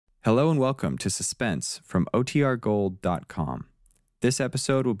Hello and welcome to Suspense from OTRGold.com. This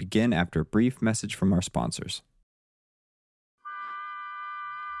episode will begin after a brief message from our sponsors.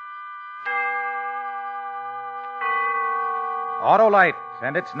 Autolite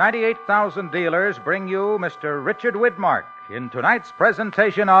and its 98,000 dealers bring you Mr. Richard Widmark in tonight's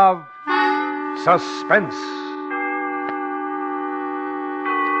presentation of Suspense.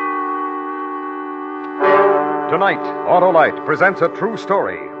 Tonight, Autolite presents a true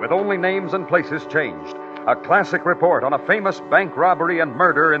story with only names and places changed. A classic report on a famous bank robbery and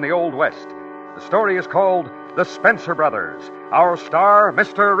murder in the Old West. The story is called The Spencer Brothers. Our star,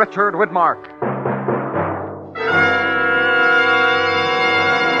 Mr. Richard Widmark.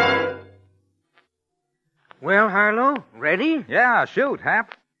 Well, Harlow, ready? Yeah, shoot,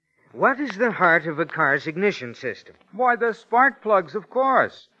 Hap. What is the heart of a car's ignition system? Why, the spark plugs, of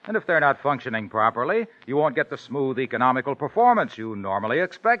course. And if they're not functioning properly, you won't get the smooth, economical performance you normally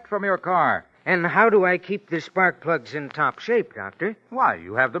expect from your car. And how do I keep the spark plugs in top shape, Doctor? Why,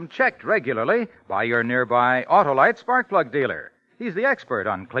 you have them checked regularly by your nearby Autolite spark plug dealer. He's the expert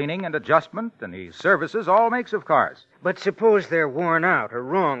on cleaning and adjustment, and he services all makes of cars. But suppose they're worn out or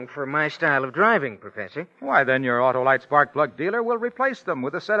wrong for my style of driving, Professor. Why, then your Autolite spark plug dealer will replace them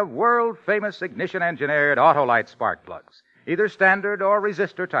with a set of world-famous ignition-engineered Autolite spark plugs, either standard or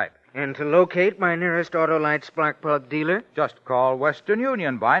resistor type. And to locate my nearest Autolite spark plug dealer? Just call Western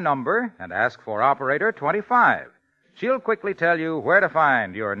Union by number and ask for operator 25. She'll quickly tell you where to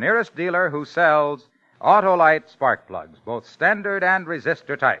find your nearest dealer who sells Autolite spark plugs, both standard and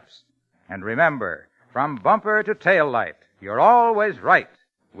resistor types. And remember, from bumper to tail light, you're always right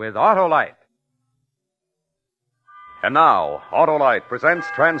with Autolite. And now, Autolite presents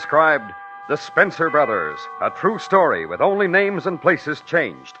transcribed The Spencer Brothers, a true story with only names and places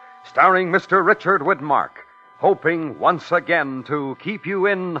changed, starring Mr. Richard Widmark, hoping once again to keep you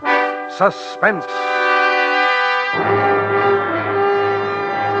in suspense.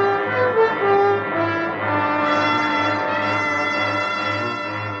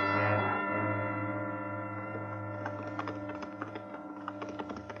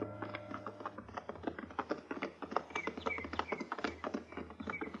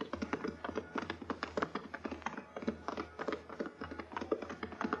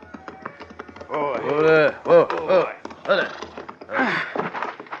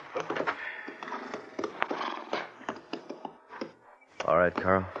 All right,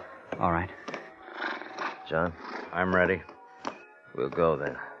 Carl. All right. John, I'm ready. We'll go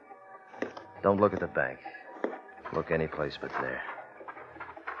then. Don't look at the bank. Look any place but there.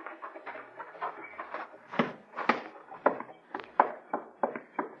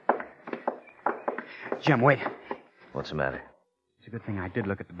 Jim, wait. What's the matter? It's a good thing I did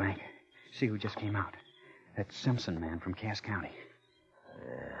look at the bank. See who just came out. That Simpson man from Cass County.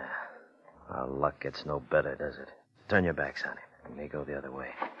 Yeah. Our luck gets no better, does it? Turn your backs on him. He may go the other way.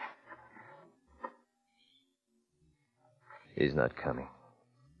 He's not coming.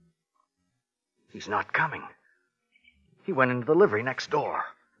 He's not coming. He went into the livery next door.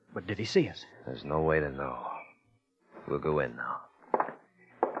 But did he see us? There's no way to know. We'll go in now.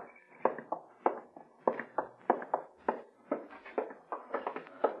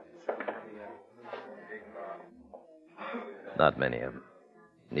 Not many of them.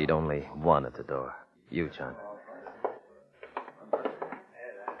 Need only one at the door. You, John.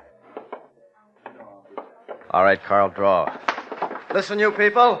 All right, Carl, draw. Listen, you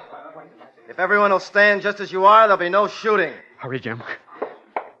people. If everyone will stand just as you are, there'll be no shooting. Hurry, Jim.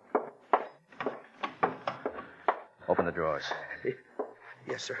 Open the drawers.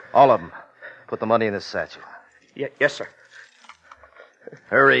 Yes, sir. All of them. Put the money in this satchel. Yes, sir.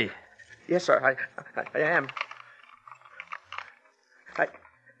 Hurry. Yes, sir. I am.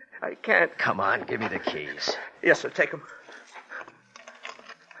 I can't. Come on, give me the keys. Yes, sir. Take them.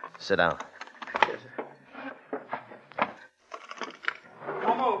 Sit down. Yes, sir.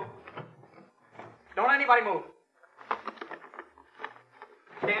 Don't move. Don't anybody move.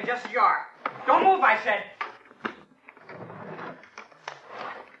 Stand just as you are. Don't move, I said.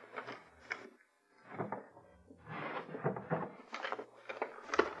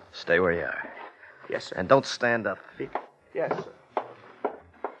 Stay where you are. Yes, sir. And don't stand up. Yes, sir.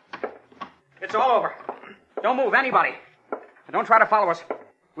 It's all over. Don't move, anybody. And don't try to follow us.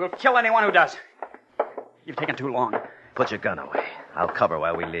 We'll kill anyone who does. You've taken too long. Put your gun away. I'll cover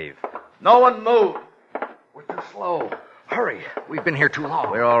while we leave. No one move. We're too slow. Hurry. We've been here too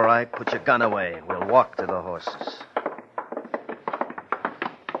long. We're all right. Put your gun away. We'll walk to the horses.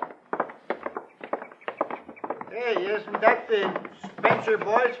 Hey, isn't that the Spencer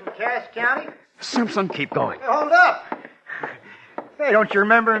boys from Cass County? Simpson, keep going. Hey, hold up. Hey, don't you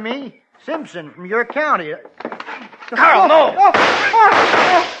remember me? Simpson from your county. Carl, no!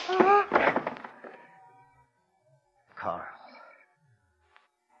 Carl,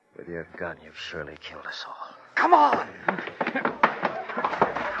 with your gun, you've surely killed us all. Come on!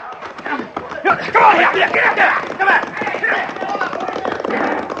 Come on here! Get up! Come on!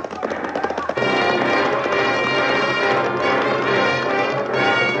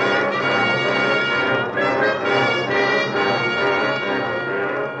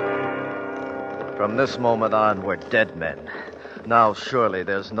 From this moment on, we're dead men. Now, surely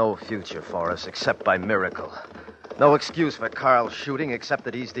there's no future for us except by miracle. No excuse for Carl's shooting except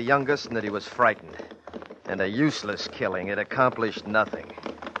that he's the youngest and that he was frightened. And a useless killing. It accomplished nothing.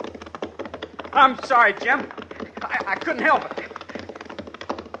 I'm sorry, Jim. I couldn't help it.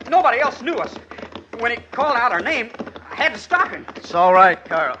 Nobody else knew us. When he called out our name, I had to stop him. It's all right,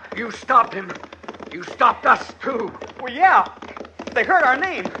 Carl. You stopped him. You stopped us, too. Well, yeah. They heard our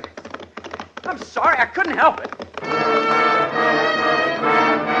name. I'm sorry. I couldn't help it.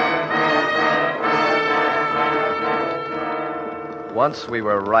 Once we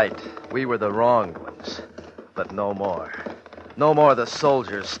were right. We were the wronged ones. But no more. No more the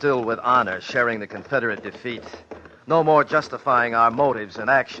soldiers still with honor sharing the Confederate defeat. No more justifying our motives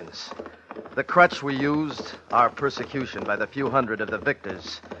and actions. The crutch we used, our persecution by the few hundred of the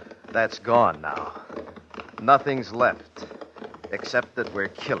victors, that's gone now. Nothing's left, except that we're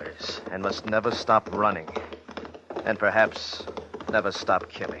killers and must never stop running. And perhaps never stop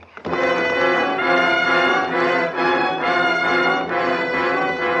killing.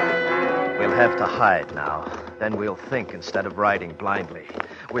 We'll have to hide now. Then we'll think instead of riding blindly.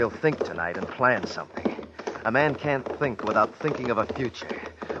 We'll think tonight and plan something. A man can't think without thinking of a future.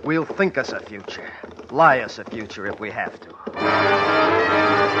 We'll think us a future. Lie us a future if we have to.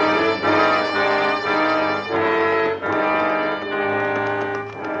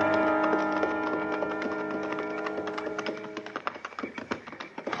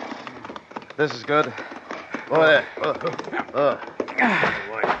 This is good. Over there.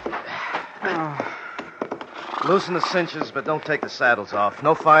 Loosen the cinches, but don't take the saddles off.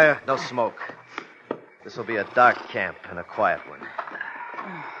 No fire, no smoke. This will be a dark camp and a quiet one.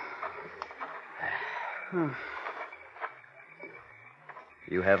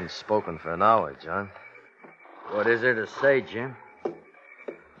 You haven't spoken for an hour, John. What is there to say, Jim?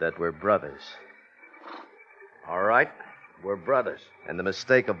 That we're brothers. All right, we're brothers. And the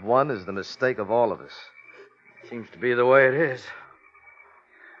mistake of one is the mistake of all of us. Seems to be the way it is.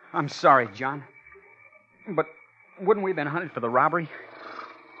 I'm sorry, John. But wouldn't we have been hunted for the robbery?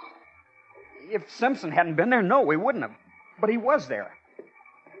 If Simpson hadn't been there, no, we wouldn't have. But he was there.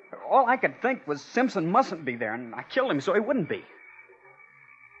 All I could think was Simpson mustn't be there, and I killed him so he wouldn't be.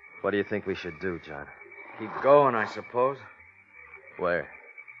 What do you think we should do, John? Keep going, I suppose. Where?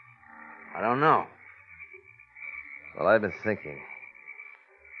 I don't know. Well, I've been thinking.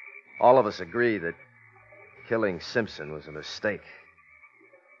 All of us agree that killing Simpson was a mistake.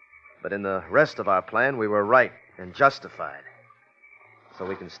 But in the rest of our plan, we were right and justified. So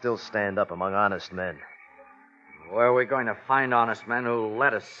we can still stand up among honest men. Where are we going to find honest men who'll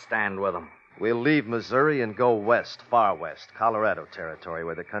let us stand with them? We'll leave Missouri and go west, far west, Colorado territory,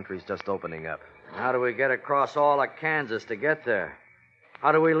 where the country's just opening up. And how do we get across all of Kansas to get there?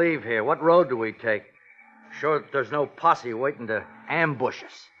 How do we leave here? What road do we take? Sure that there's no posse waiting to ambush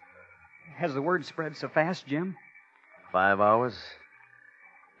us. Has the word spread so fast, Jim? 5 hours?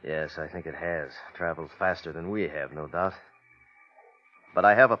 Yes, I think it has. Traveled faster than we have, no doubt. But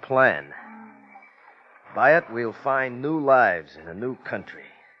I have a plan. By it, we'll find new lives in a new country.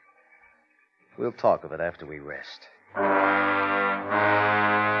 We'll talk of it after we rest.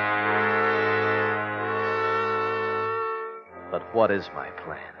 But what is my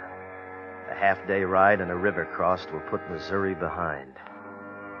plan? A half-day ride and a river crossed will put Missouri behind.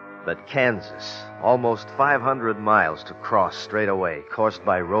 But Kansas, almost 500 miles to cross straight away, coursed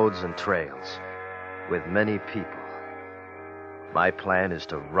by roads and trails, with many people. My plan is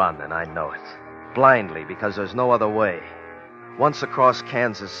to run, and I know it. Blindly, because there's no other way. Once across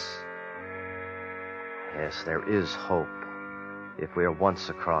Kansas... Yes, there is hope if we're once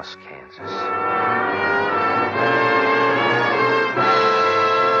across Kansas.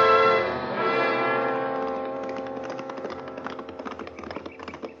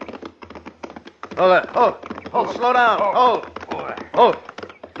 Oh, slow down. Oh,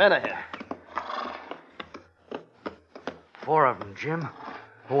 men ahead. 4 of them, Jim.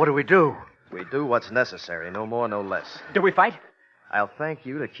 Well, what do we do? We do what's necessary, no more, no less. Do we fight? I'll thank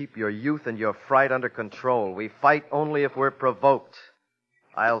you to keep your youth and your fright under control. We fight only if we're provoked.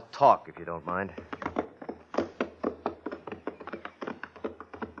 I'll talk, if you don't mind.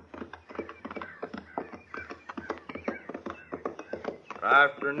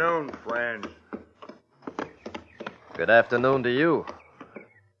 Afternoon, friend. Good afternoon to you.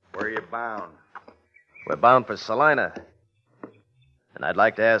 Where you bound? We're bound for Salina. And I'd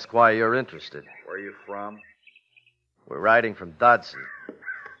like to ask why you're interested. Where you from? We're riding from Dodson.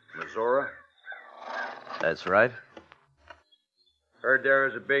 Missouri? That's right. Heard there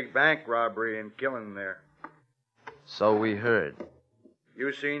was a big bank robbery and killing there. So we heard.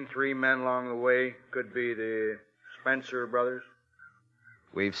 You seen 3 men along the way? Could be the Spencer brothers?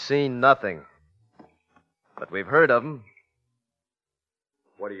 We've seen nothing. But we've heard of them.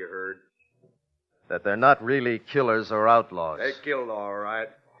 What have you heard? That they're not really killers or outlaws. They killed all right,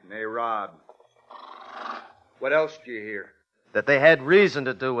 and they robbed. What else did you hear? That they had reason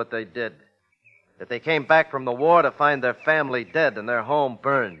to do what they did. That they came back from the war to find their family dead and their home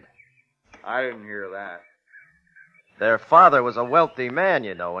burned. I didn't hear that. Their father was a wealthy man,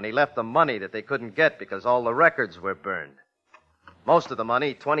 you know, and he left them money that they couldn't get because all the records were burned. Most of the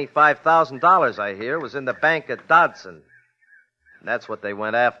money, $25,000, I hear, was in the bank at Dodson. And that's what they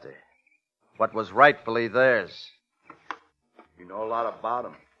went after. What was rightfully theirs. You know a lot about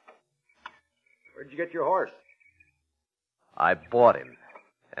them. Where'd you get your horse? I bought him.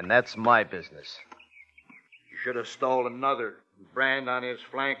 And that's my business. You should have stole another. The brand on his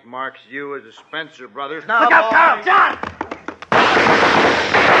flank marks you as the Spencer brothers. Now, look out, Carl! John!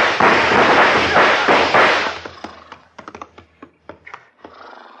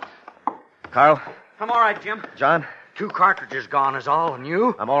 Carl? I'm all right, Jim. John? 2 cartridges gone is all, and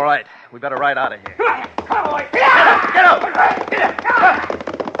you? I'm all right. We better ride out of here. Come on, get out! Get out! Get out!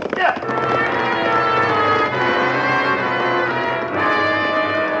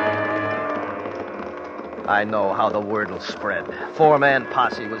 I know how the word will spread. 4-man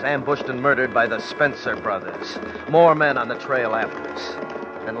posse was ambushed and murdered by the Spencer brothers. More men on the trail after us.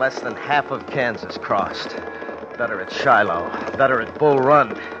 And less than half of Kansas crossed. Better at Shiloh. Better at Bull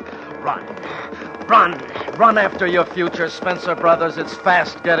Run. Run. Run. Run after your future, Spencer brothers. It's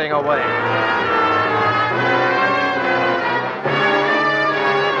fast getting away.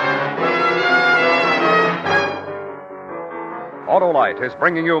 Autolite is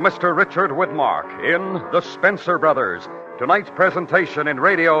bringing you Mr. Richard Widmark in The Spencer Brothers. Tonight's presentation in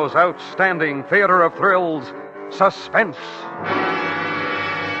radio's outstanding theater of thrills, Suspense.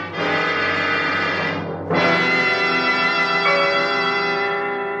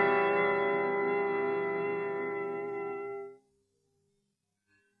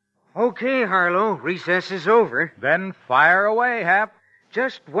 Okay, Harlow. Recess is over. Then fire away, Hap.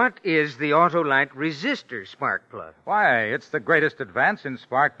 Just what is the Autolite resistor spark plug? Why, it's the greatest advance in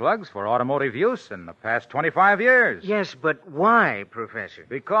spark plugs for automotive use in the past 25 years. Yes, but why, Professor?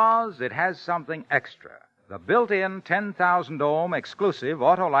 Because it has something extra. The built-in 10,000-ohm exclusive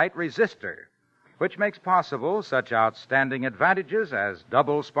Autolite resistor, which makes possible such outstanding advantages as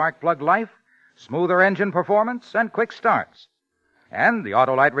double spark plug life, smoother engine performance, and quick starts. And the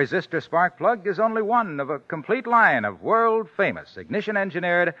Autolite resistor spark plug is only one of a complete line of world-famous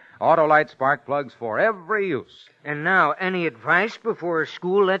ignition-engineered Autolite spark plugs for every use. And now, any advice before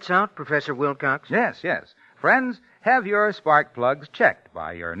school lets out, Professor Wilcox? Yes. Friends, have your spark plugs checked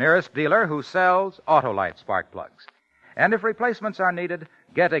by your nearest dealer who sells Autolite spark plugs. And if replacements are needed,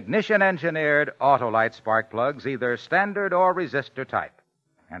 get ignition-engineered Autolite spark plugs, either standard or resistor type.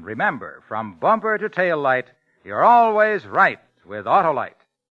 And remember, from bumper to tail light, you're always right with Autolite.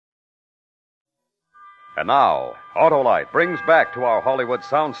 And now, Autolite brings back to our Hollywood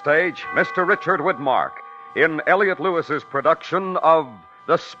soundstage Mr. Richard Widmark in Elliot Lewis's production of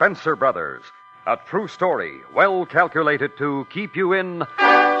The Spencer Brothers, a true story well calculated to keep you in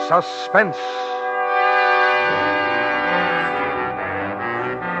suspense.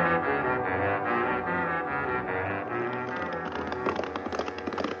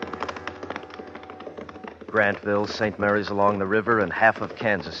 Grantville, St. Mary's along the river, and half of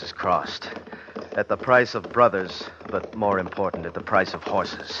Kansas is crossed. At the price of brothers, but more important, at the price of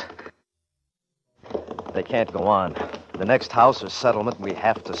horses. They can't go on. The next house or settlement, we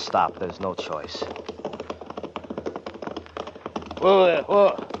have to stop. There's no choice. Whoa there,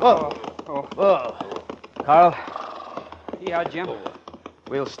 whoa. Carl? Yeah, Jim.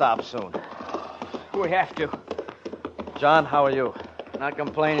 We'll stop soon. We have to. John, how are you? Not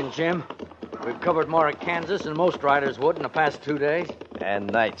complaining, Jim. We've covered more of Kansas than most riders would in the past 2 days.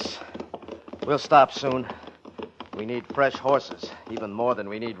 And nights. We'll stop soon. We need fresh horses, even more than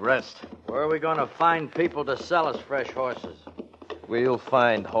we need rest. Where are we going to find people to sell us fresh horses? We'll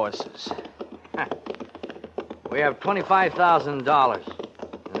find horses. We have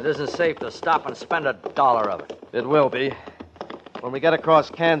 $25,000. And it isn't safe to stop and spend $1 of it. It will be. When we get across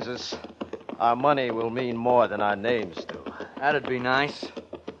Kansas, our money will mean more than our names do. That'd be nice.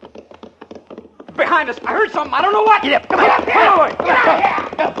 Behind us. I heard something. I don't know what. Get up. Come on. Get out of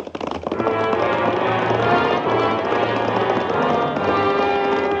here.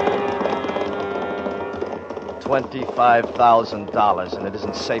 25,000, and it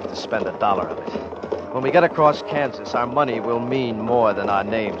isn't safe to spend a dollar of it. When we get across Kansas, our money will mean more than our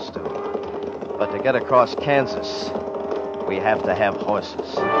names do. But to get across Kansas, we have to have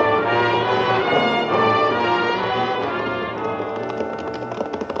horses.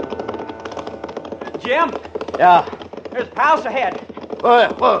 Jim? Yeah. There's a house ahead.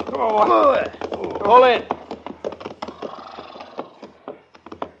 Whoa. Pull in.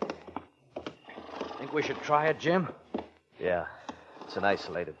 Think we should try it, Jim? Yeah. It's an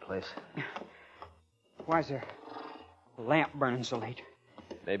isolated place. Why's there a lamp burning so late?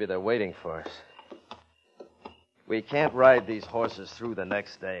 Maybe they're waiting for us. We can't ride these horses through the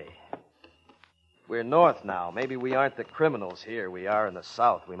next day. We're north now. Maybe we aren't the criminals here. We are in the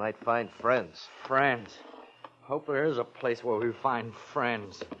south. We might find friends. Friends. Hope there is a place where we find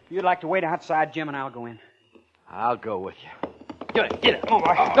friends. If you'd like to wait outside, Jim and I'll go in. I'll go with you. Get it. Come on,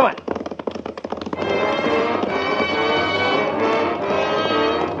 boy. Come on.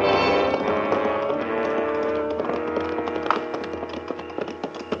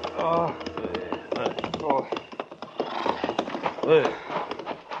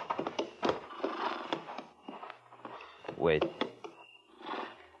 Wait.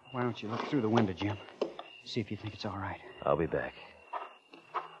 Why don't you look through the window, Jim? See if you think it's all right. I'll be back.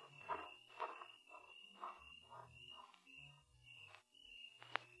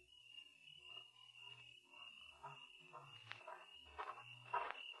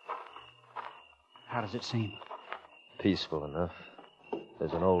 How does it seem? Peaceful enough.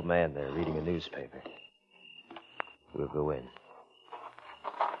 There's an old man there reading a newspaper. We'll go in.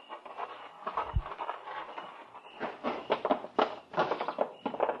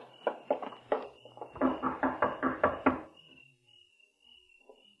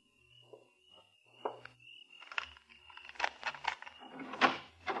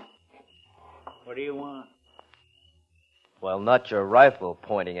 What do you want? Well, not your rifle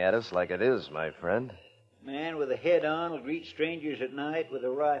pointing at us like it is, my friend. Man with a head on will greet strangers at night with a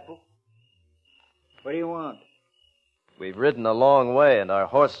rifle. What do you want? We've ridden a long way, and our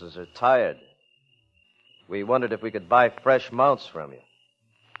horses are tired. We wondered if we could buy fresh mounts from you.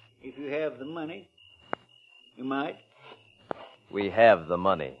 If you have the money, you might. We have the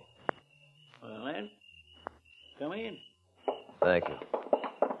money. Well, then, come in. Thank you.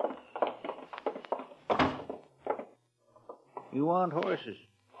 You want horses?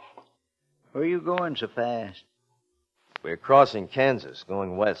 Where are you going so fast? We're crossing Kansas,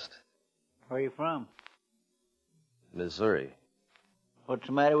 going west. Where are you from? Missouri. What's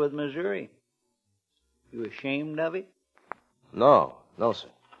the matter with Missouri? You ashamed of it? No, sir.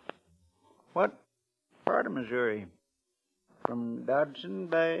 What part of Missouri? From Dodson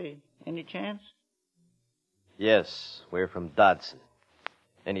by any chance? Yes, we're from Dodson.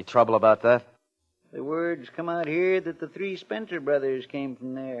 Any trouble about that? The word's come out here that the three Spencer brothers came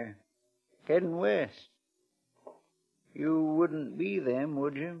from there, heading west. You wouldn't be them,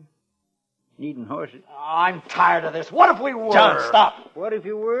 would you? Needing horses. Oh, I'm tired of this. What if we were? John, stop. What if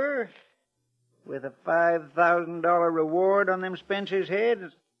you were? With a $5,000 reward on them Spencer's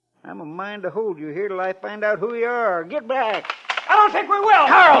heads? I'm a mind to hold you here till I find out who you are. Get back. I don't think we will.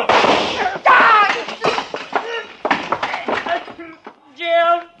 Carl!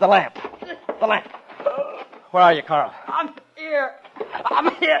 Jim! The lamp. Where are you, Carl? I'm here.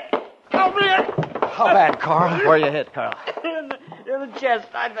 How bad, Carl? Where are you hit, Carl? In the chest,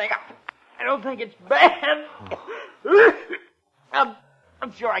 I think. I don't think it's bad.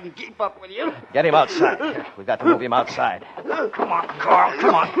 I'm sure I can keep up with you. Get him outside. Here, we've got to move him outside. Come on, Carl.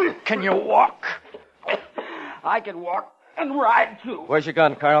 Come on. Can you walk? I can walk and ride, too. Where's your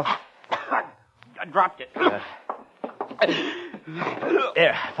gun, Carl? I dropped it.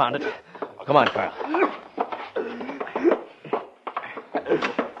 There, found it. Come on, Carl.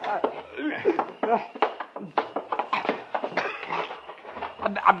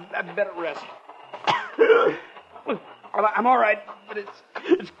 I better rest. I'm all right, but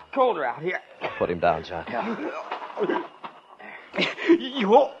it's colder out here. Put him down, John. You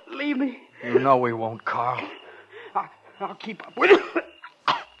won't leave me? You know we won't, Carl. I'll keep up with it.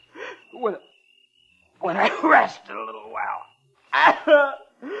 When I rest in a little while.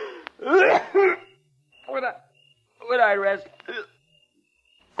 When I rest.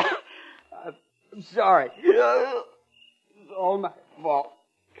 I'm sorry. It's all my fault.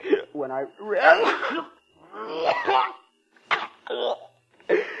 When I rest.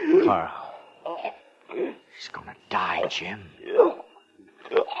 Carl. He's gonna die, Jim.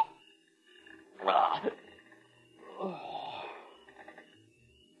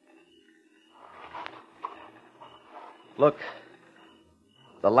 Look.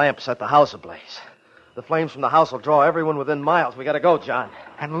 The lamps at the house ablaze. The flames from the house will draw everyone within miles. We gotta go, John.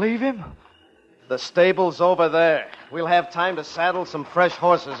 And leave him? The stable's over there. We'll have time to saddle some fresh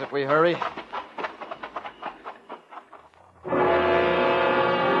horses if we hurry.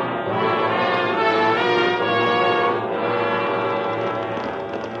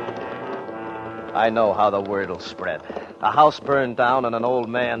 I know how the word will spread. A house burned down and an old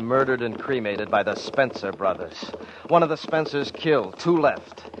man murdered and cremated by the Spencer brothers. One of the Spencers killed, 2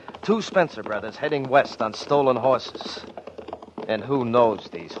 left. 2 Spencer brothers heading west on stolen horses. And who knows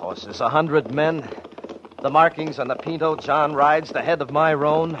these horses? 100 men? The markings on the Pinto John rides, the head of my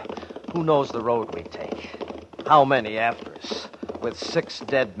roan? Who knows the road we take? How many after us? With 6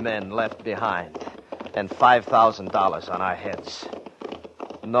 dead men left behind and $5,000 on our heads.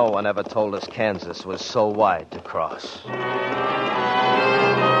 No one ever told us Kansas was so wide to cross.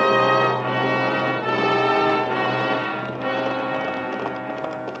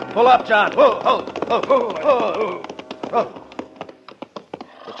 Pull up, John. Whoa.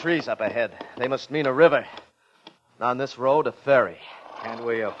 The trees up ahead. They must mean a river. On this road, a ferry. Can't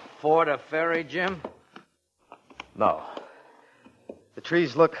we afford a ferry, Jim? No. The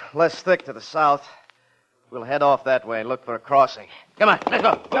trees look less thick to the south. We'll head off that way and look for a crossing. Come on, let's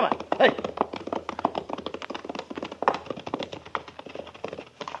go. Come on. Hey.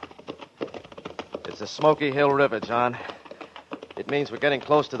 It's the Smoky Hill River, John. It means we're getting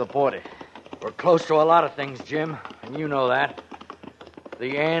close to the border. We're close to a lot of things, Jim, and you know that.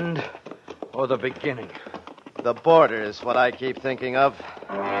 The end or the beginning. The border is what I keep thinking of.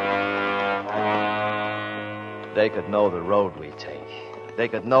 They could know the road we take. They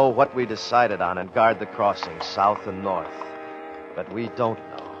could know what we decided on and guard the crossings south and north. But we don't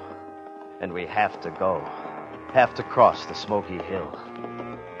know. And we have to go. Have to cross the Smoky Hill.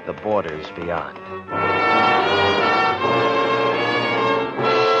 The border's beyond.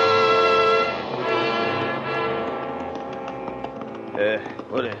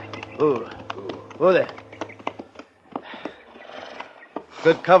 Who there?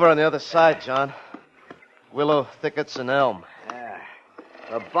 Good cover on the other side, John. Willow thickets and elm.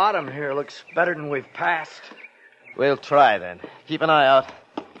 The bottom here looks better than we've passed. We'll try, then. Keep an eye out.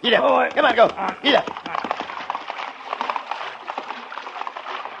 Get up. Oh, come on, go. Get up.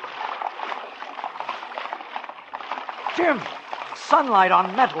 Jim, sunlight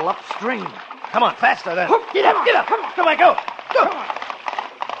on metal upstream. Come on, faster, then. Get up. Come on, go.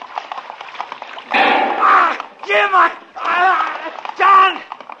 Jim,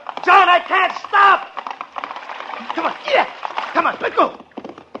 John, I can't stop. Come on, get up. Come on, let go.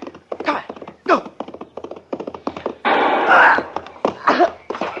 Come on, go.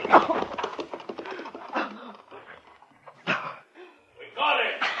 We got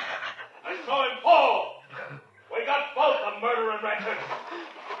him. I saw him fall. We got both the murdering wretches.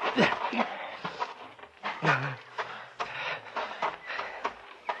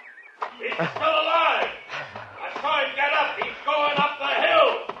 He's still alive. I saw him get up. He's going up the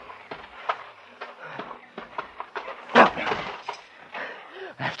hill.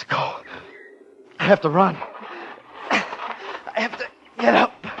 I have to go. I have to run. I have to get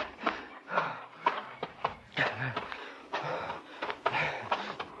up.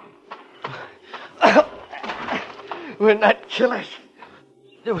 We're not killers.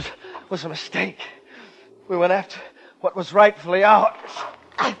 It was a mistake. We went after what was rightfully ours.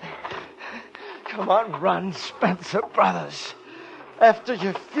 Come on, run, Spencer Brothers. After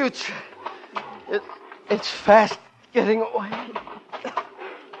your future. It's fast getting away.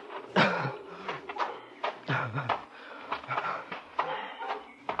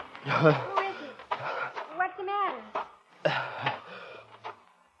 Who is it? What's the matter?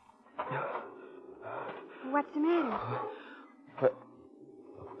 What's the matter?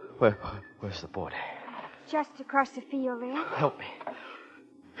 Where's the border? Just across the field there. Help me.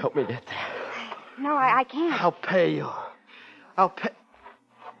 Help me get there. No, I can't. I'll pay you. I'll pay...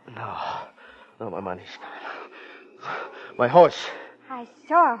 No, my money's gone. My horse. I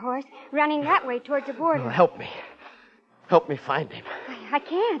saw a horse running that way towards the border. Help me. Help me find him. I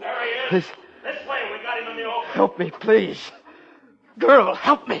can't. There he is. Please. This way. We got him in the open. Help me, please. Girl,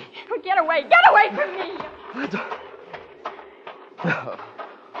 help me. Get away. Get away from me. No.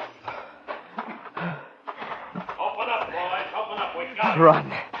 Open up, boys. Open up. We got him.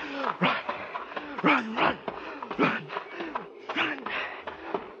 Run.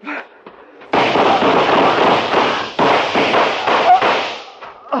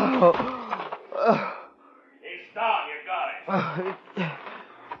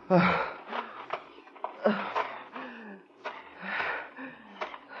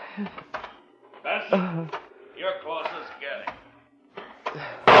 Benson, you're closest getting.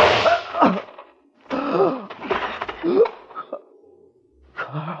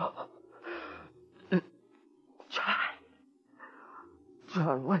 Carl.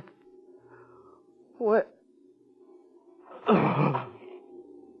 John, what?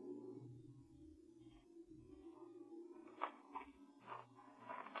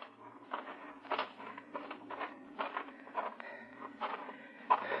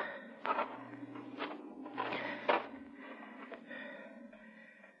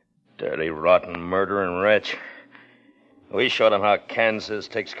 Dirty, rotten, murdering wretch. We showed him how Kansas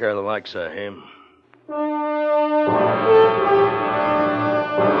takes care of the likes of him.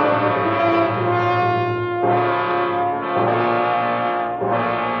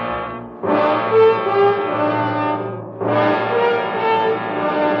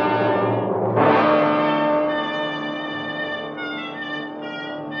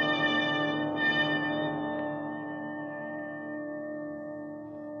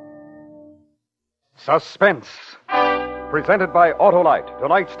 Suspense. Presented by Autolite.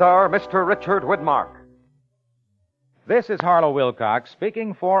 Tonight's star, Mr. Richard Widmark. This is Harlow Wilcox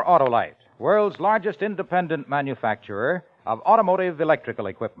speaking for Autolite, world's largest independent manufacturer of automotive electrical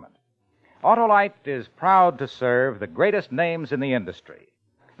equipment. Autolite is proud to serve the greatest names in the industry.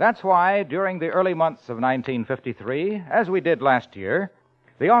 That's why, during the early months of 1953, as we did last year,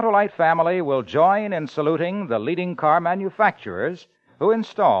 the Autolite family will join in saluting the leading car manufacturers who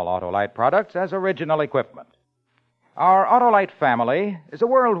install Autolite products as original equipment. Our Autolite family is a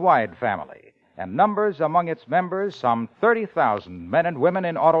worldwide family and numbers among its members some 30,000 men and women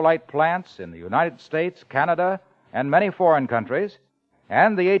in Autolite plants in the United States, Canada, and many foreign countries,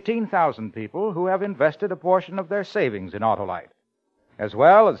 and the 18,000 people who have invested a portion of their savings in Autolite, as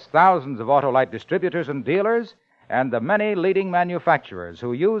well as thousands of Autolite distributors and dealers and the many leading manufacturers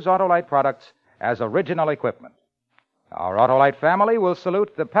who use Autolite products as original equipment. Our Autolite family will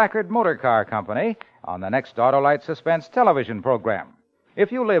salute the Packard Motor Car Company on the next Autolite Suspense television program. If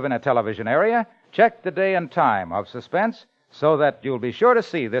you live in a television area, check the day and time of Suspense so that you'll be sure to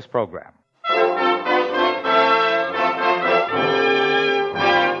see this program.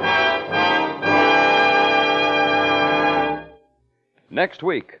 Next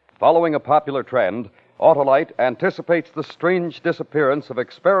week, following a popular trend, Autolite anticipates the strange disappearance of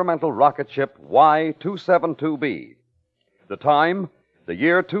experimental rocket ship Y-272B. The time, the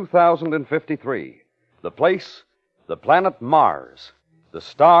year 2053. The place, the planet Mars. The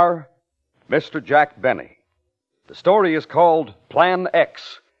star, Mr. Jack Benny. The story is called Plan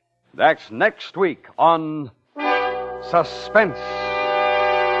X. That's next week on Suspense.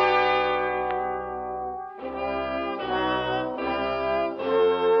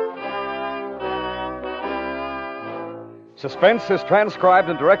 Suspense is transcribed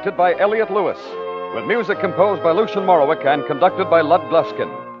and directed by Elliott Lewis, with music composed by Lucian Morowick and conducted by Lud Gluskin.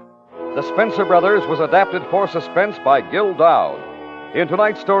 The Spencer Brothers was adapted for Suspense by Gil Dowd. In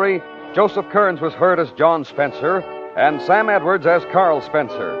tonight's story, Joseph Kearns was heard as John Spencer and Sam Edwards as Carl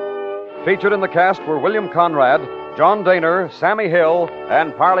Spencer. Featured in the cast were William Conrad, John Daner, Sammy Hill,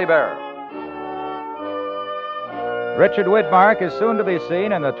 and Parley Bear. Richard Widmark is soon to be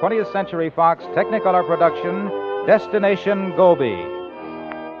seen in the 20th Century Fox Technicolor production, Destination Gobi.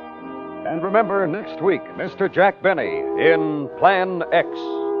 And remember, next week, Mr. Jack Benny in Plan X.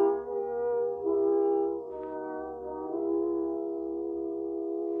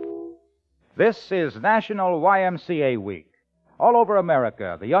 This is National YMCA Week. All over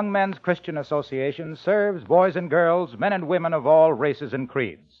America, the Young Men's Christian Association serves boys and girls, men and women of all races and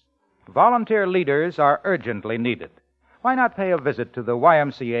creeds. Volunteer leaders are urgently needed. Why not pay a visit to the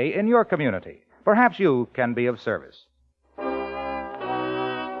YMCA in your community? Perhaps you can be of service.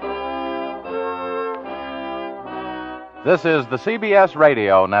 This is the CBS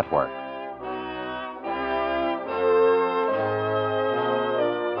Radio Network.